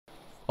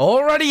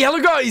Alrighty,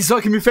 hello guys,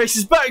 welcome your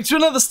faces back to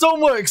another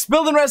Stormworks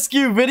build and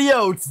rescue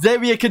video. Today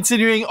we are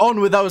continuing on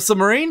with our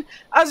submarine.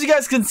 As you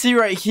guys can see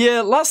right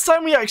here, last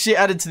time we actually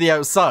added to the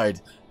outside.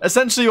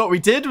 Essentially what we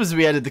did was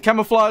we added the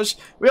camouflage,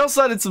 we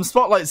also added some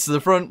spotlights to the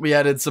front, we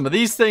added some of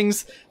these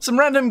things, some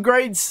random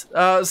grates,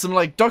 some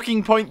like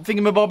docking point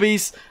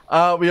thingamabobbies,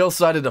 we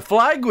also added a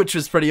flag, which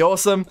was pretty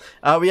awesome,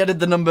 we added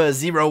the number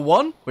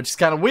 01, which is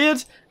kind of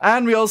weird,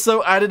 and we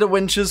also added a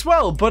winch as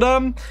well. But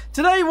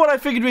today what I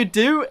figured we'd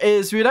do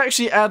is we'd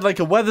actually add like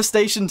a weather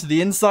station to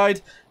the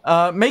inside,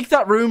 make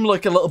that room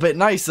look a little bit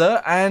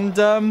nicer,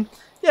 and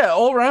yeah,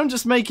 all around,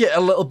 just make it a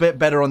little bit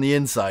better on the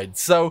inside.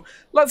 So,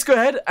 let's go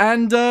ahead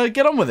and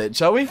get on with it,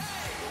 shall we?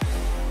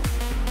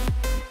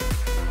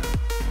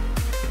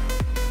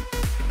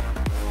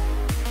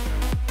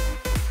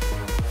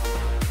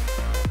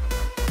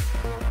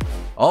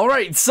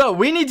 Alright, so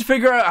we need to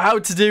figure out how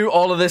to do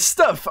all of this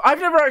stuff.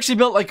 I've never actually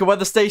built like a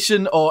weather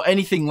station or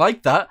anything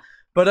like that.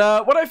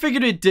 But what I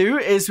figured we'd do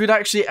is we'd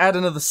actually add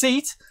another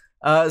seat.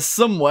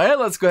 Somewhere.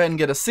 Let's go ahead and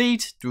get a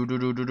seat.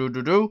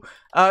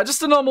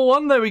 Just a normal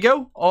one. There we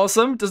go.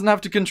 Awesome. Doesn't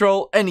have to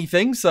control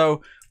anything.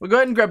 So we'll go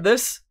ahead and grab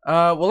this.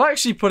 We'll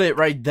actually put it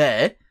right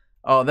there.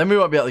 Oh, then we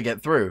won't be able to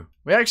get through.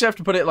 We actually have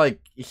to put it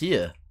like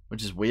here,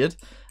 which is weird.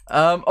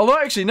 Although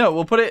actually no,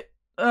 we'll put it.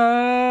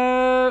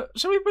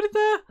 Shall we put it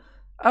there?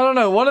 I don't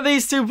know. One of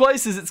these two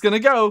places it's gonna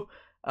go.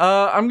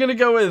 I'm gonna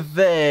go with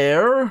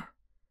there.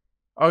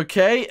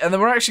 Okay, and then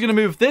we're actually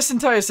gonna move this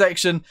entire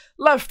section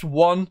left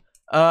one.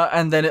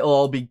 And then it'll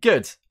all be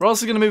good. We're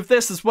also going to move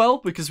this as well,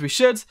 because we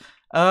should.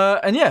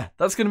 And yeah,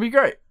 that's going to be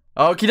great.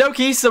 Okie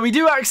dokie, so we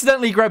do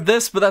accidentally grab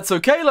this, but that's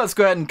okay. Let's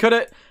go ahead and cut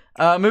it.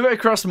 Move it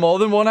across more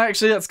than one,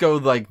 actually. Let's go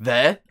like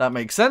there. That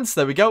makes sense.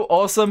 There we go.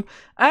 Awesome.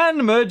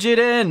 And merge it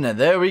in.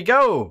 There we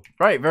go.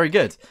 Right, very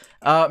good.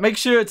 Make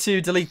sure to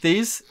delete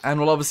these, and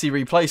we'll obviously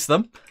replace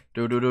them.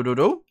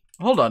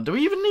 Hold on, do we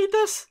even need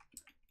this?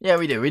 Yeah,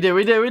 we do.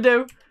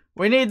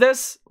 We need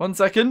this. 1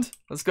 second.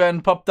 Let's go ahead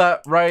and pop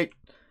that right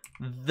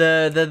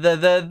there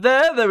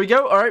we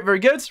go. Alright, very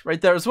good. Right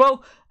there as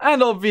well.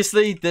 And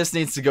obviously, this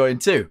needs to go in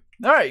too.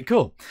 Alright,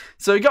 cool.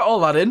 So we got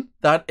all that in.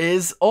 That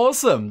is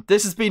awesome.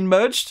 This has been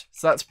merged,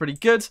 so that's pretty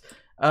good.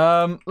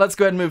 Let's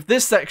go ahead and move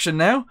this section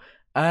now.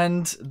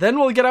 And then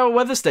we'll get our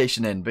weather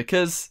station in,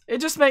 because it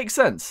just makes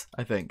sense,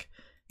 I think.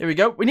 Here we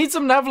go. We need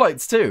some nav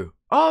lights too.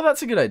 Oh,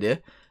 that's a good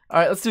idea.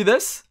 Alright, let's do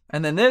this,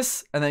 and then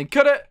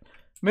cut it.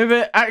 Move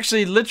it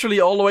actually literally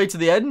all the way to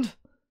the end,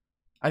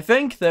 I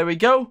think. There we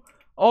go.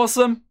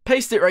 Awesome.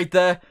 Paste it right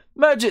there.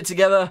 Merge it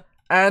together.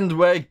 And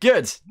we're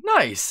good.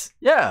 Nice.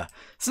 Yeah.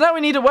 So now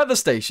we need a weather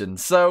station.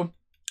 So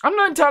I'm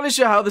not entirely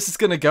sure how this is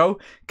going to go,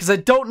 because I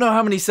don't know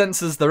how many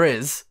sensors there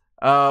is,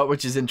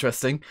 which is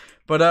interesting.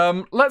 But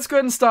let's go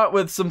ahead and start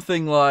with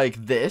something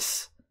like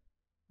this.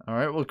 All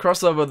right. We'll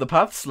cross over the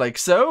paths like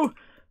so.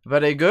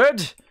 Very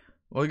good.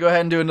 We'll go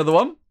ahead and do another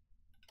one.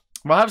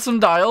 We'll have some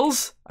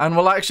dials, and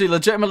we'll actually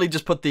legitimately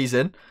just put these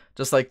in.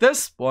 Just like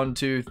this. 1,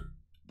 2...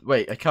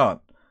 Wait, I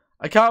can't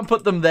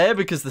put them there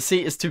because the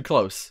seat is too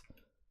close.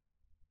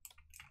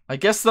 I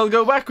guess they'll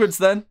go backwards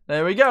then.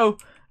 There we go.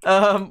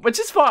 Which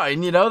is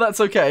fine, you know, that's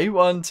okay.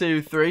 1,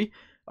 2, 3.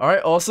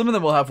 Alright, awesome. And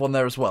then we'll have one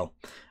there as well.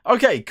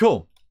 Okay,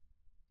 cool.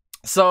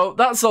 So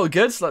that's all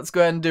good. So let's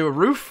go ahead and do a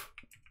roof.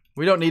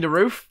 We don't need a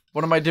roof.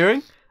 What am I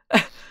doing?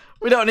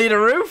 We don't need a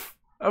roof.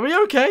 Are we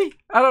okay?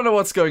 I don't know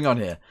what's going on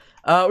here.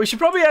 We should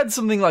probably add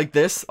something like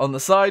this on the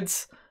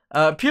sides.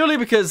 Purely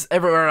because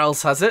everywhere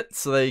else has it.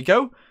 So there you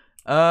go.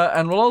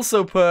 And we'll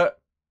also put,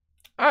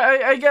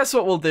 I guess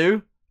what we'll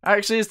do,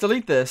 actually, is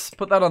delete this.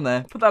 Put that on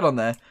there. Put that on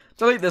there.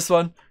 Delete this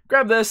one.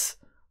 Grab this.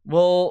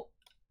 We'll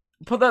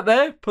put that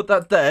there. Put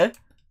that there.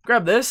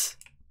 Grab this.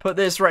 Put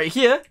this right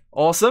here.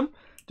 Awesome.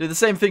 Do the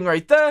same thing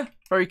right there.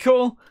 Very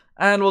cool.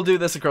 And we'll do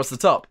this across the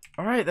top.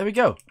 Alright, there we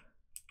go.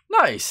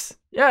 Nice.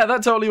 Yeah,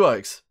 that totally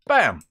works.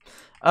 Bam.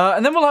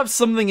 And then we'll have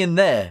something in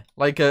there,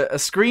 like a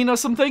screen or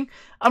something.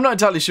 I'm not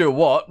entirely sure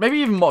what. Maybe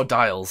even more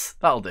dials.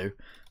 That'll do.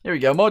 Here we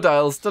go, more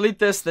dials. Delete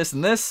this, this,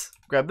 and this.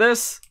 Grab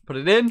this, put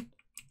it in.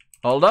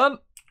 Hold on.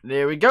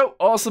 There we go.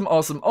 Awesome,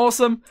 awesome,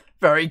 awesome.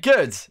 Very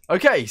good.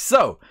 Okay,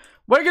 so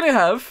we're going to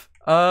have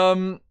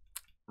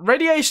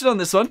radiation on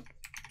this one.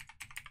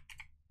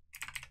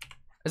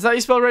 Is that how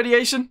you spell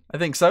radiation? I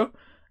think so.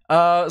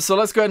 So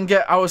let's go ahead and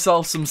get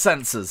ourselves some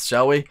sensors,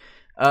 shall we?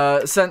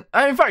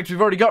 In fact, we've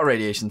already got a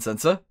radiation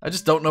sensor. I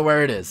just don't know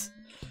where it is.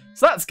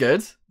 So that's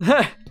good.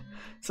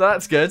 So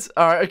that's good.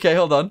 Alright, okay,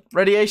 hold on.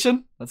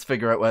 Radiation? Let's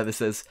figure out where this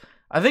is.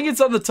 I think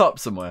it's on the top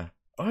somewhere.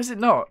 Or is it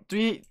not? Do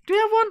we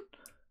have one?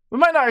 We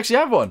might not actually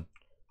have one.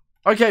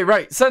 Okay,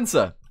 right.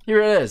 Sensor.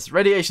 Here it is.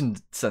 Radiation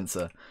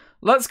sensor.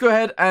 Let's go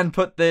ahead and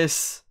put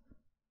this...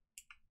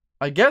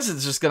 I guess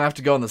it's just going to have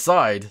to go on the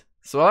side.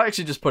 So I'll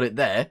actually just put it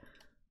there.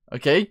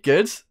 Okay,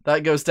 good.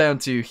 That goes down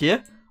to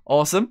here.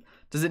 Awesome.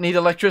 Does it need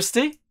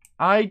electricity?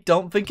 I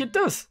don't think it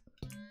does.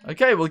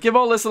 Okay, we'll give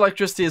all this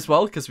electricity as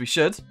well, because we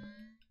should.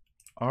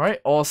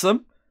 Alright,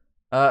 awesome.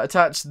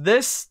 Attach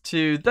this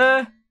to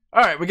there.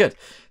 Alright, we're good.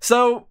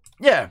 So,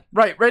 yeah,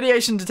 right.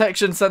 Radiation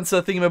detection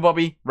sensor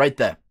thingamabobby right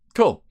there.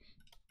 Cool.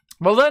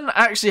 We'll then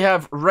actually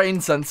have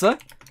rain sensor.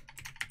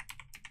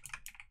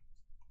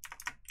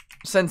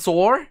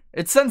 Sensor?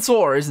 It's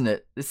sensor, isn't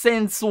it? It's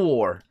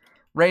sensor.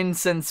 Rain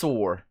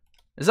sensor.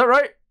 Is that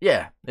right?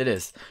 Yeah, it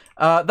is.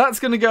 That's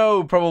going to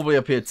go probably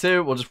up here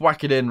too. We'll just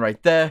whack it in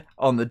right there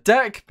on the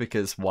deck,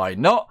 because why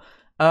not?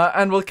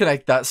 And we'll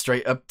connect that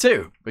straight up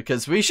too,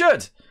 because we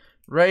should.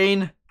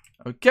 Rain.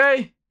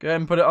 Okay. Go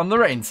ahead and put it on the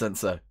rain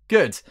sensor.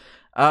 Good.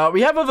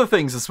 We have other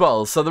things as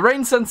well. So the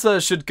rain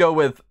sensor should go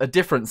with a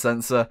different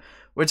sensor,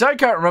 which I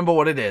can't remember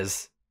what it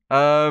is.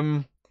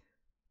 A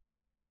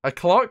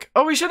clock?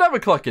 Oh, we should have a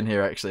clock in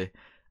here, actually.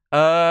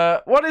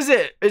 What is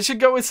it? It should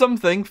go with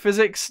something.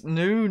 Physics?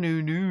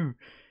 No.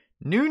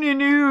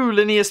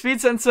 Linear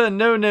speed sensor?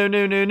 No.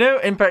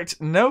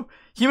 Impact? No.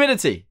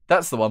 Humidity?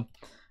 That's the one.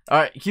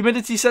 Alright,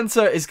 humidity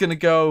sensor is going to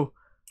go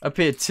up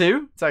here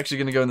too. It's actually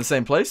going to go in the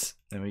same place.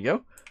 There we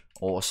go.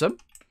 Awesome.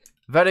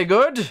 Very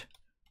good.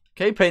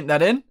 Okay, paint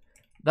that in.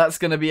 That's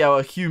going to be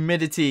our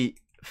humidity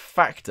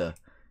factor.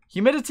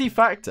 Humidity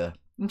factor.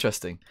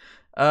 Interesting.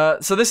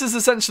 So this is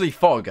essentially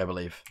fog, I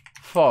believe.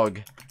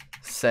 Fog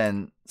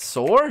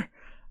sensor.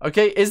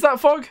 Okay, is that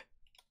fog?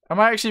 Am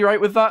I actually right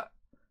with that?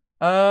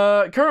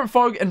 Current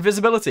fog and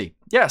visibility.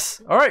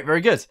 Yes. All right,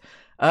 very good.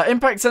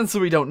 Impact sensor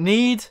we don't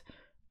need.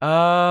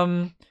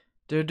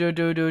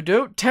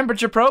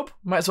 Temperature probe.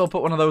 Might as well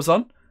put one of those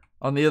on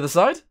the other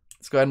side.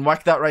 Let's go ahead and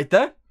whack that right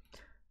there.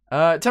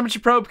 Temperature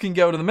probe can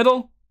go to the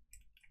middle.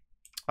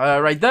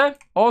 Right there.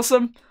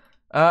 Awesome.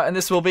 And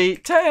this will be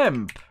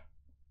temp.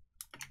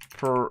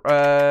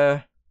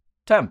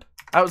 Temp.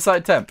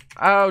 Outside temp.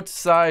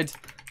 Outside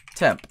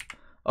temp.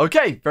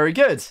 Okay, very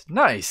good.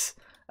 Nice.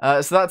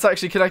 So that's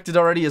actually connected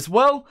already as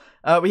well.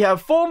 We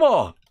have 4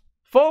 more.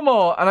 4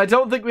 more, and I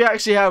don't think we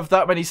actually have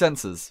that many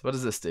sensors. What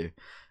does this do?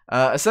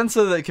 A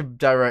sensor that can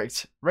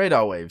direct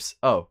radar waves.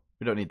 Oh,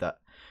 we don't need that.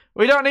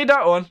 We don't need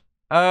that one.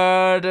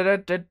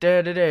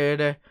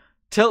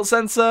 Tilt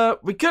sensor.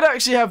 We could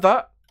actually have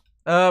that,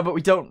 but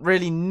we don't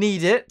really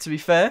need it, to be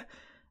fair.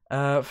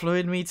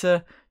 Fluid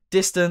meter.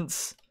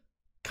 Distance.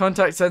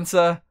 Contact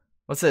sensor.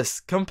 What's this?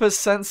 Compass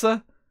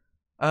sensor.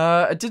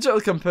 A digital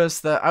compass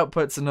that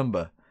outputs a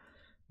number.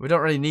 We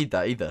don't really need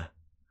that either.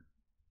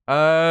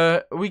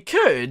 We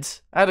could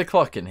add a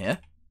clock in here.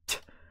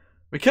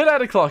 We could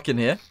add a clock in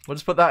here. We'll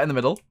just put that in the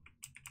middle.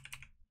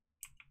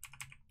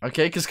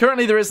 Okay, because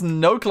currently there is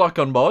no clock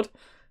on board.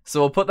 So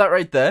we'll put that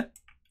right there.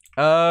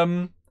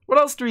 What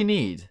else do we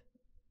need?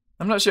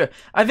 I'm not sure.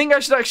 I think I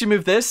should actually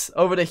move this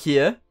over to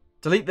here.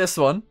 Delete this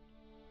one.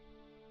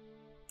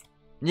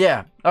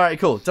 Yeah. Alright,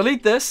 cool.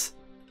 Delete this.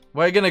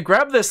 We're going to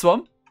grab this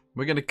one.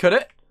 We're going to cut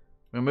it.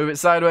 We're going to move it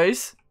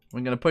sideways.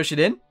 We're going to push it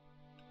in.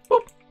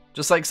 Boop.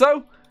 Just like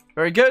so.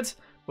 Very good.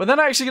 We're then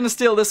actually going to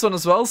steal this one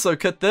as well. So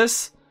cut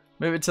this.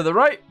 Move it to the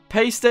right.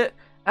 Paste it.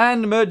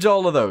 And merge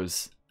all of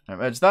those. Right,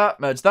 merge that.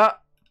 Merge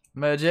that.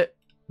 Merge it.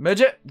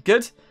 Merge it.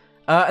 Good.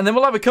 And then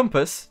we'll have a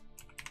compass.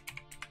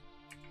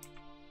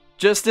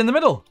 Just in the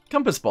middle.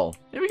 Compass ball.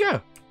 Here we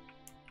go.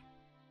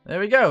 There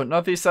we go.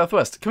 Northeast,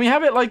 southwest. Can we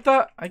have it like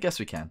that? I guess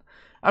we can.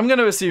 I'm going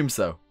to assume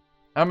so.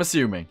 I'm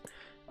assuming.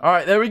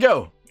 Alright, there we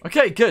go.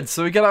 Okay, good.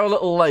 So we got our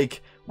little,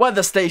 like,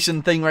 weather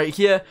station thing right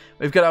here.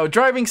 We've got our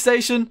driving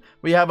station.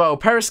 We have our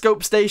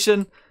periscope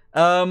station.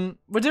 We're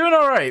doing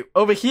alright.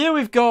 Over here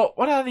we've got...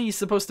 What are these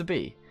supposed to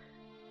be?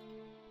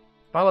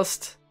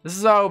 Ballast. This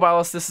is our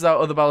ballast. This is our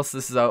other ballast.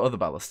 This is our other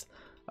ballast.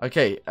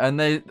 Okay, and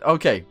they...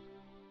 Okay.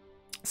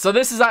 So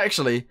this is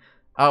actually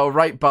our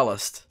right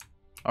ballast.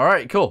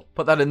 Alright, cool.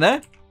 Put that in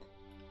there.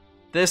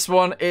 This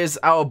one is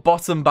our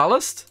bottom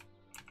ballast,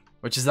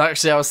 which is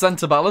actually our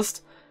center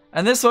ballast.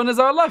 And this one is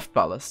our left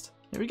ballast.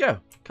 Here we go.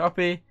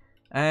 Copy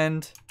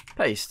and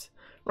paste.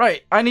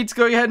 Right, I need to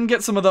go ahead and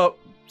get some of those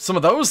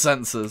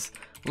sensors.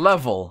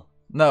 Level.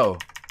 No.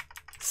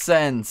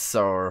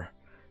 Sensor.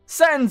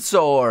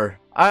 Sensor.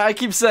 I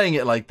keep saying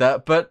it like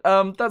that, but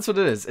that's what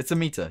it is. It's a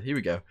meter. Here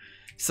we go.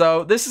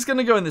 So this is going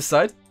to go in this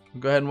side.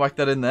 We'll go ahead and whack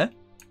that in there.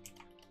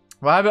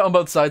 We'll have it on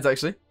both sides,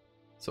 actually.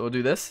 So we'll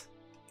do this.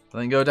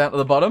 Then go down to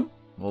the bottom.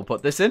 We'll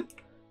put this in.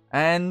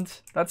 And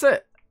that's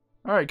it.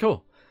 Alright,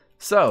 cool.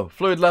 So,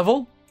 fluid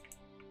level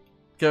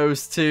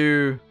goes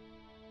to...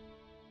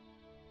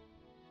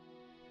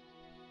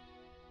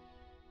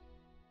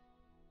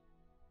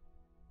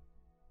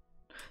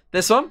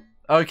 this one.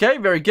 Okay,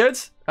 very good.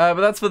 But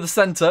that's for the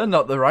center,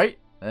 not the right.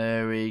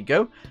 There we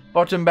go.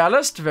 Bottom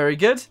ballast, very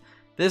good.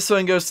 This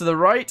one goes to the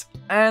right.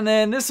 And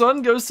then this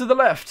one goes to the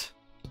left.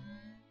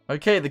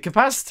 Okay, the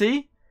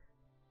capacity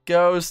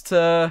goes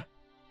to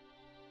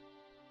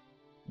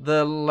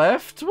the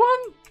left one?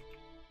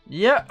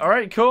 Yeah,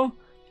 alright, cool.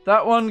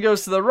 That one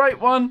goes to the right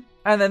one,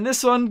 and then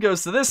this one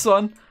goes to this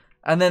one,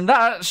 and then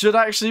that should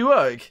actually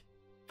work.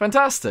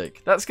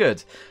 Fantastic, that's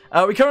good.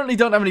 We currently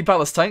don't have any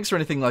ballast tanks or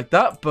anything like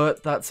that,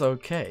 but that's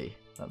okay.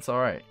 That's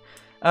alright.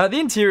 The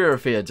interior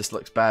of here just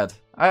looks bad.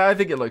 I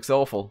think it looks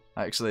awful,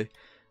 actually.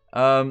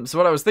 So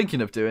what I was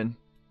thinking of doing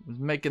was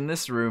making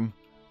this room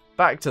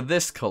back to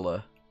this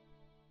colour.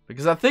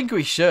 Because I think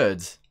we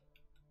should.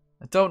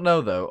 I don't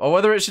know, though. Or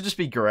whether it should just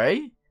be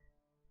grey?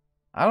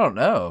 I don't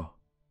know.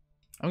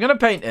 I'm going to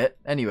paint it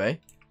anyway.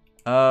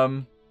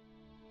 We'll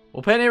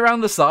paint it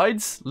around the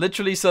sides,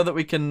 literally so that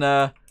we can,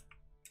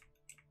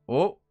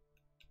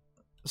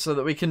 so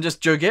that we can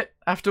just jug it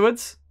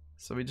afterwards.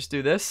 So we just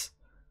do this.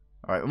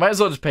 Alright, we might as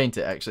well just paint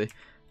it, actually.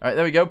 Alright,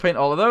 there we go. Paint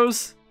all of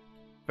those.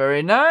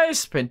 Very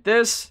nice. Paint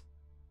this.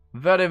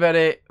 Very,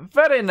 very,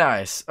 very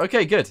nice.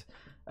 Okay, good.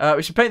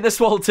 We should paint this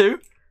wall too,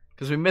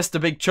 because we missed a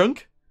big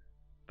chunk.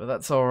 But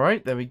that's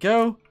alright. There we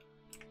go.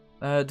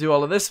 Do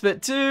all of this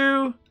bit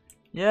too.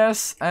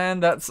 Yes,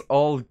 and that's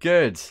all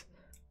good.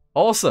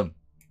 Awesome.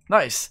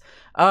 Nice.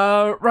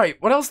 Right,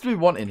 what else do we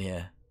want in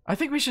here? I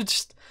think we should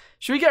just...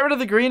 Should we get rid of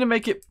the green and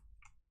make it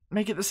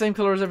the same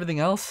color as everything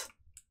else?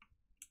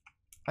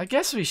 I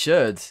guess we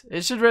should.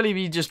 It should really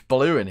be just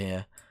blue in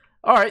here.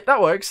 Alright,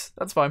 that works.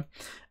 That's fine.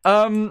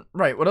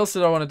 Right, what else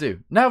did I want to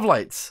do? Nav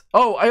lights.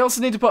 Oh, I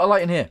also need to put a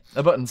light in here.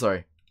 A button,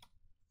 sorry.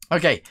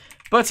 Okay,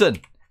 button.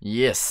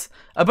 Yes.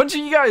 A bunch of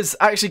you guys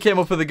actually came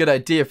up with a good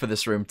idea for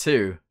this room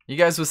too. You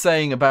guys were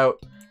saying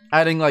about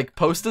adding like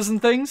posters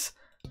and things.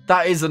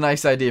 That is a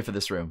nice idea for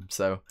this room.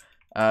 So,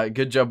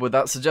 good job with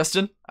that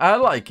suggestion. I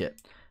like it.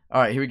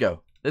 Alright, here we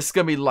go. This is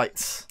going to be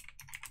lights.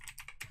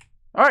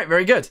 Alright,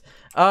 very good.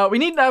 We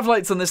need nav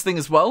lights on this thing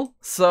as well.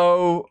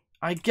 So,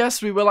 I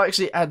guess we will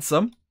actually add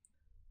some.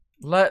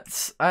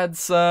 Let's add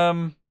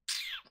some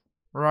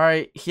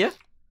right here.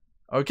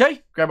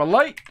 Okay, grab a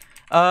light.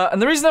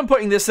 And the reason I'm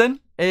putting this in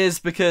is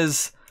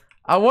because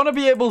I want to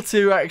be able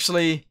to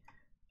actually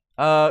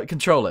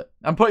control it.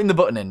 I'm putting the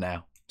button in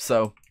now.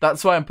 So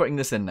that's why I'm putting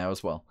this in now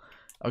as well.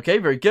 Okay,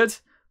 very good.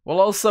 We'll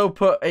also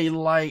put a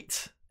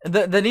light.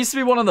 There needs to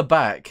be one on the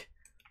back.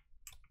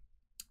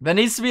 There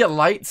needs to be a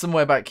light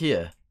somewhere back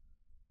here.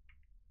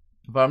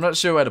 But I'm not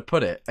sure where to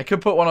put it. I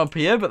could put one up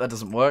here, but that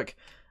doesn't work.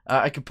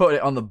 I could put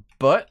it on the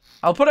butt.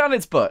 I'll put it on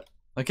its butt.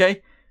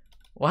 Okay?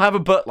 We'll have a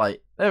butt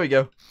light. There we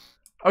go.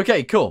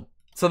 Okay, cool.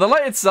 So the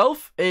light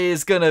itself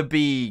is going to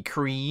be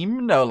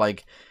cream. No,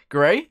 like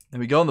grey. There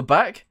we go on the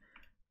back.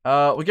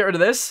 We'll get rid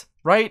of this.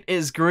 Right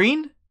is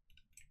green.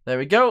 There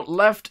we go.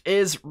 Left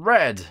is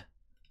red.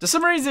 Do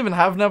submarines even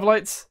have nav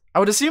lights? I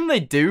would assume they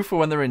do for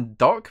when they're in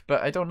dock,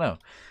 but I don't know.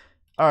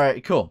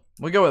 Alright, cool.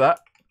 We'll go with that.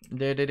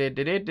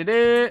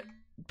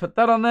 Put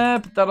that on there.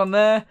 Put that on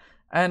there.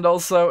 And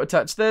also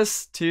attach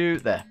this to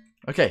there.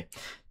 Okay.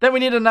 Then we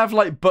need a nav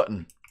light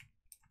button.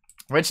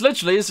 Which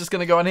literally is just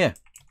going to go on here.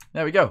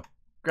 There we go.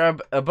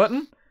 Grab a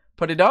button.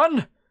 Put it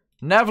on.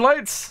 Nav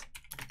lights.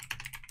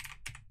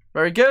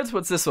 Very good.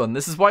 What's this one?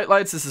 This is white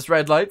lights. This is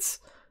red lights.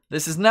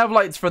 This is nav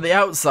lights for the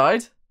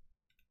outside.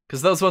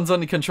 Because those ones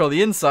only control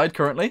the inside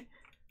currently.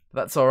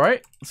 That's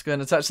alright. Let's go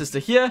and attach this to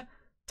here.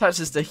 Attach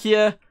this to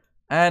here.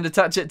 And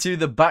attach it to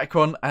the back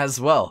one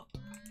as well.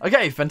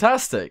 Okay,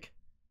 fantastic.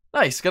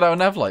 Nice, got our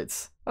nav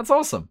lights. That's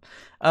awesome.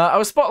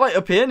 Our spotlight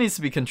up here needs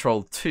to be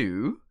controlled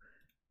too.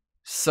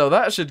 So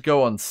that should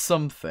go on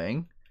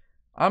something.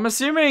 I'm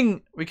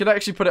assuming we could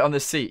actually put it on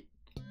this seat.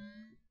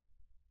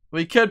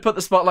 We could put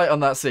the spotlight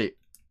on that seat.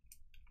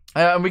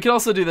 And we can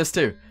also do this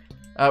too.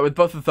 With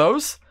both of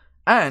those.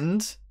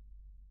 And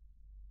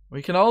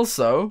we can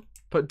also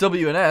put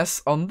W and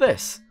S on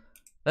this.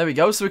 There we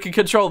go. So we can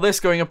control this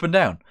going up and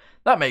down.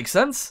 That makes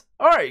sense.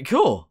 Alright,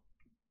 cool.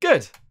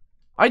 Good.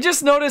 I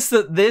just noticed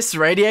that this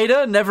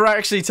radiator never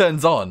actually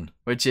turns on,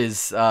 which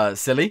is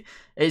silly.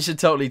 It should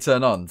totally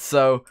turn on.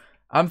 So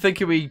I'm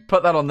thinking we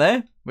put that on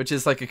there, which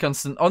is like a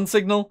constant on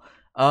signal,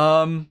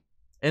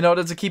 in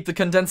order to keep the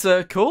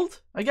condenser cooled,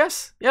 I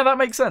guess. Yeah, that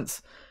makes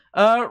sense.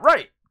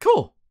 Right,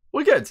 cool.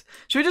 We're good.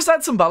 Should we just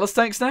add some ballast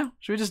tanks now?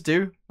 Should we just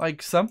do,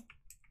 like, some?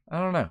 I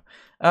don't know.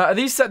 Are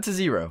these set to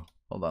 0?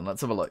 Hold on,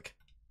 let's have a look.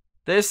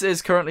 This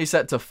is currently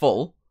set to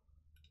full.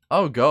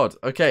 Oh, God.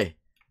 Okay.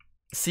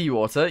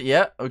 Seawater.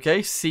 Yeah,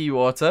 okay.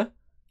 Seawater.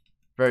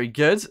 Very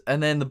good.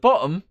 And then the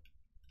bottom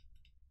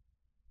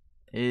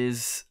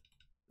is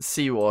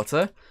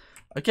seawater.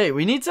 Okay,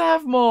 we need to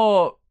have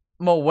more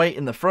weight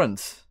in the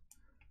front.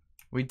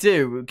 We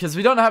do, because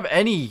we don't have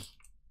any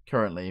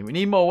currently. We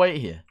need more weight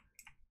here.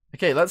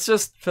 Okay, let's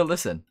just fill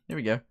this in. Here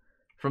we go.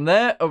 From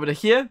there, over to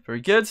here.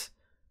 Very good.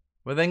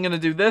 We're then going to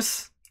do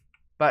this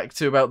back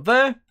to about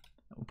there.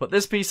 We'll put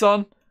this piece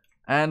on,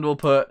 and we'll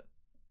put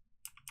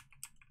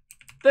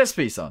this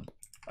piece on.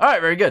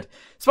 Alright, very good.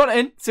 Spawn it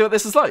in, see what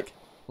this is like.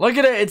 Look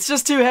at it, it's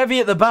just too heavy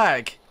at the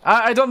back.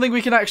 I don't think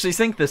we can actually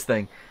sink this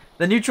thing.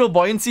 The neutral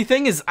buoyancy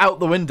thing is out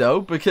the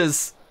window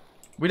because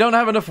we don't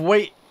have enough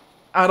weight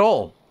at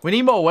all. We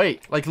need more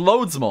weight, like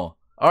loads more.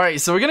 Alright,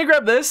 so we're going to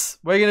grab this.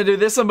 We're going to do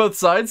this on both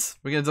sides.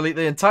 We're going to delete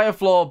the entire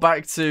floor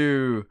back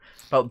to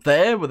about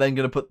there. We're then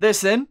going to put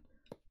this in.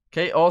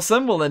 Okay,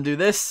 awesome. We'll then do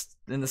this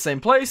in the same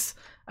place.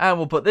 And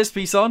we'll put this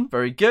piece on.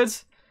 Very good.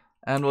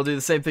 And we'll do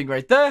the same thing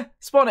right there.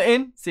 Spawn it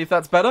in. See if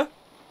that's better.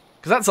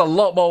 Because that's a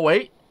lot more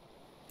weight.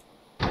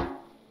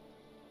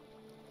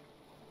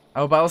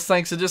 Our ballast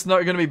tanks are just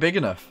not going to be big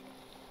enough.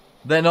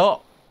 They're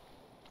not.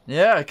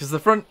 Yeah, because the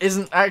front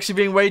isn't actually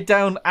being weighed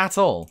down at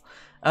all.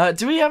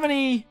 Do we have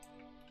any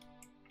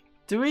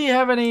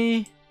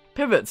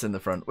pivots in the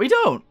front? We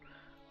don't.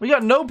 We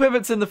got no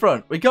pivots in the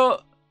front. We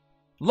got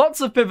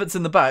Lots of pivots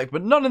in the back,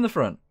 but none in the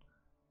front.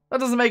 That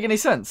doesn't make any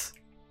sense.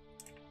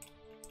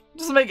 It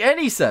doesn't make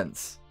any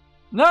sense.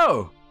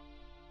 No.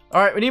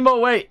 Alright, we need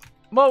more weight.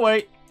 More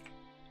weight.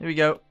 Here we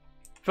go.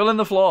 Fill in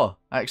the floor,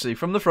 actually,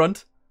 from the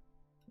front.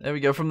 There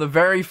we go, from the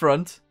very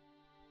front.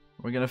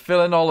 We're going to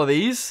fill in all of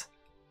these.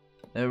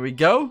 There we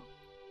go.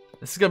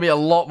 This is going to be a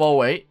lot more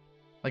weight.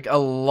 Like, a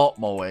lot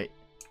more weight.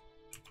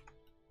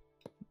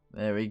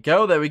 There we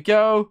go, there we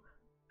go.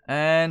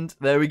 And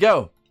there we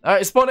go.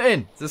 Alright, spawn it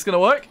in. Is this going to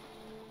work?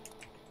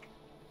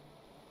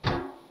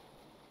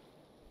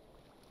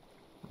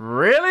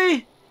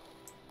 Really?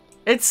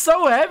 It's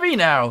so heavy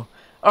now.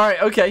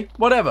 Alright, okay,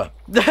 whatever.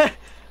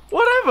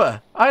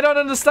 Whatever. I don't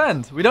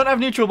understand. We don't have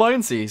neutral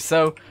buoyancy,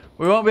 so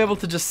we won't be able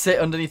to just sit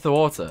underneath the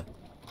water.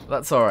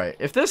 That's alright.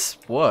 If this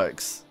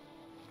works,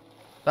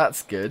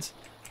 that's good.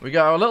 We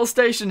got our little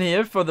station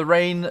here for the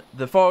rain,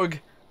 the fog,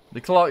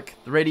 the clock,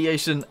 the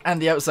radiation, and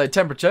the outside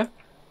temperature.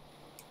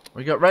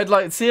 We got red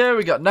lights here.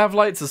 We got nav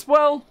lights as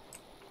well.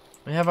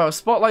 We have our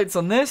spotlights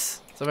on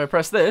this. So if I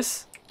press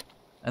this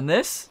and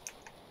this,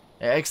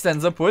 it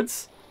extends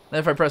upwards. Then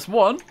if I press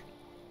 1,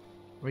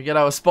 we get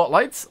our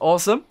spotlights.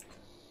 Awesome.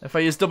 If I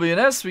use W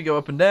and S, we go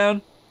up and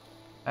down.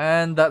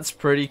 And that's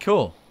pretty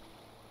cool.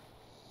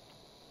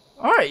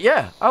 Alright,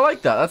 yeah. I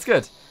like that. That's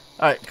good.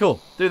 Alright,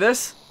 cool. Do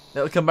this.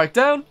 It'll come back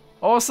down.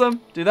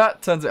 Awesome. Do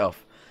that. Turns it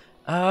off.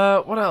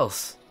 What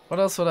else? What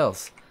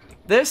else?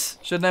 This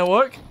should now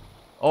work.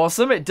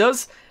 Awesome. It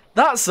does.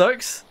 That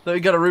sucks that we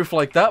got a roof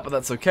like that, but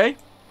that's okay.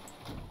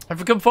 If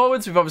we come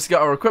forwards, we've obviously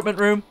got our equipment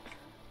room.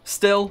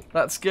 Still,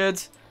 that's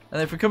good.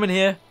 And if we come in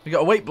here, we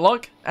got a weight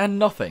block and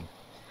nothing.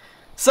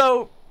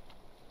 So,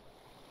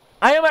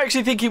 I am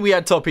actually thinking we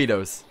had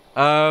torpedoes.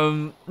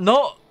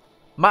 Not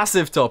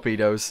massive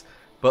torpedoes,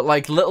 but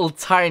like little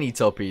tiny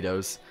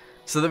torpedoes.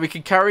 So that we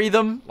can carry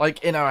them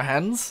like in our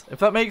hands, if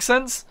that makes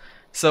sense.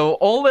 So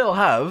all they'll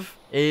have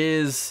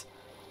is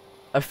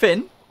a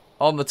fin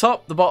on the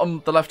top, the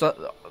bottom, the left,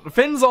 the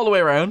fins all the way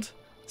around.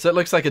 So it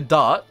looks like a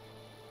dart.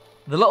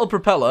 The little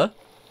propeller,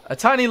 a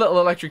tiny little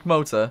electric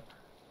motor,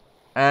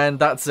 and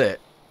that's it.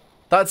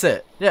 That's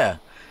it, yeah.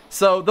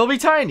 So they'll be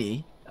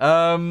tiny,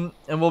 and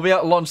we'll be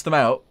able to launch them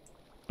out.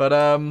 But,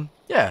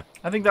 yeah,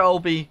 I think that'll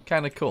be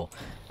kind of cool.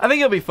 I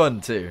think it'll be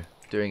fun, too,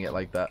 doing it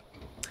like that.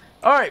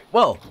 Alright,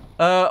 well,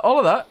 all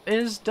of that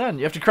is done.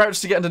 You have to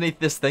crouch to get underneath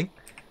this thing.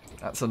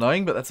 That's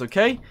annoying, but that's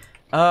okay.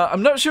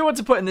 I'm not sure what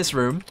to put in this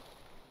room.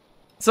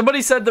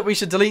 Somebody said that we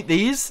should delete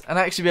these and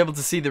actually be able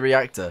to see the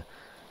reactor.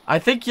 I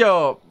think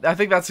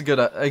that's a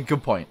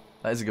good point.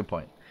 That is a good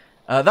point.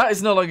 That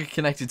is no longer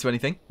connected to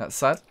anything. That's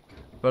sad.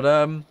 But,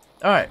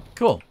 alright,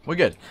 cool. We're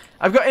good.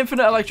 I've got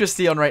infinite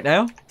electricity on right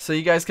now, so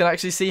you guys can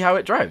actually see how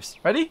it drives.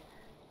 Ready?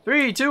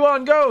 3, 2,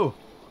 1, go!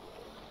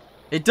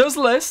 It does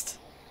list,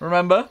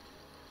 remember,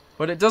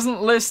 but it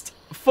doesn't list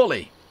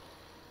fully.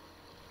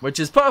 Which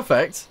is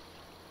perfect,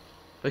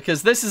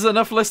 because this is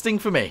enough listing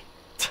for me.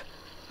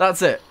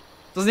 That's it.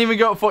 Doesn't even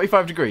go at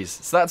 45 degrees,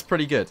 so that's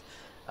pretty good.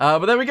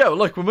 But there we go.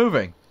 Look, we're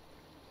moving.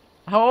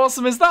 How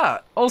awesome is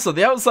that? Also,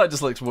 the outside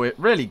just looks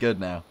really good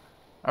now.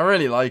 I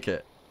really like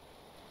it.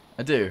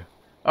 I do.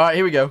 Alright,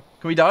 here we go.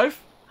 Can we dive?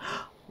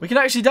 We can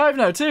actually dive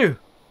now, too.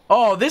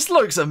 Oh, this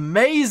looks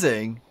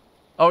amazing.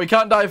 Oh, we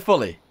can't dive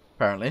fully,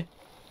 apparently.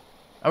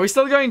 Are we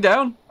still going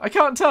down? I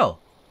can't tell.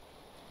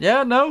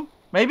 Yeah, no?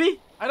 Maybe?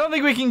 I don't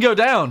think we can go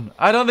down.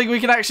 I don't think we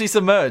can actually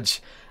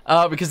submerge.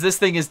 Because this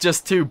thing is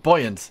just too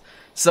buoyant.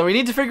 So we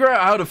need to figure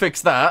out how to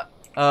fix that.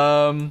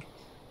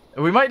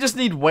 We might just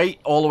need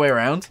weight all the way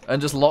around.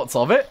 And just lots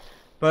of it.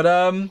 But,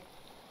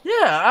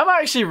 yeah, I'm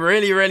actually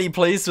really, really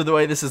pleased with the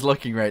way this is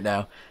looking right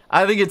now.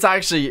 I think it's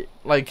actually,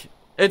 like,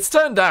 it's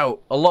turned out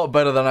a lot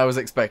better than I was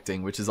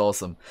expecting, which is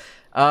awesome.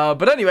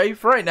 But anyway,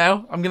 for right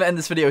now, I'm going to end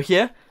this video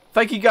here.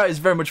 Thank you guys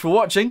very much for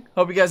watching.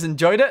 Hope you guys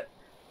enjoyed it.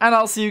 And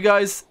I'll see you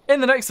guys in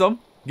the next one.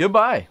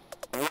 Goodbye.